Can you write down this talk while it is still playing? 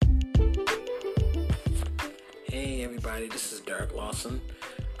Hey everybody, this is Derek Lawson,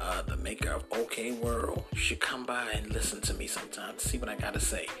 the maker of OK World. You should come by and listen to me sometime to see what I got to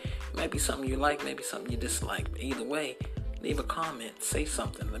say. It might be something you like, maybe something you dislike. Either way, leave a comment, say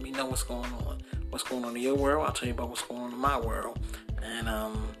something. Let me know what's going on. What's going on in your world, I'll tell you about what's going on in my world. And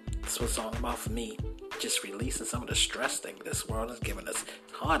that's what it's all about for me. Just releasing some of the stress that this world is giving us.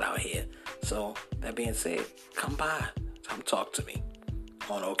 It's hard out here. So, that being said, come by. Come talk to me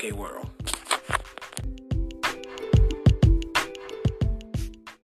on OK World.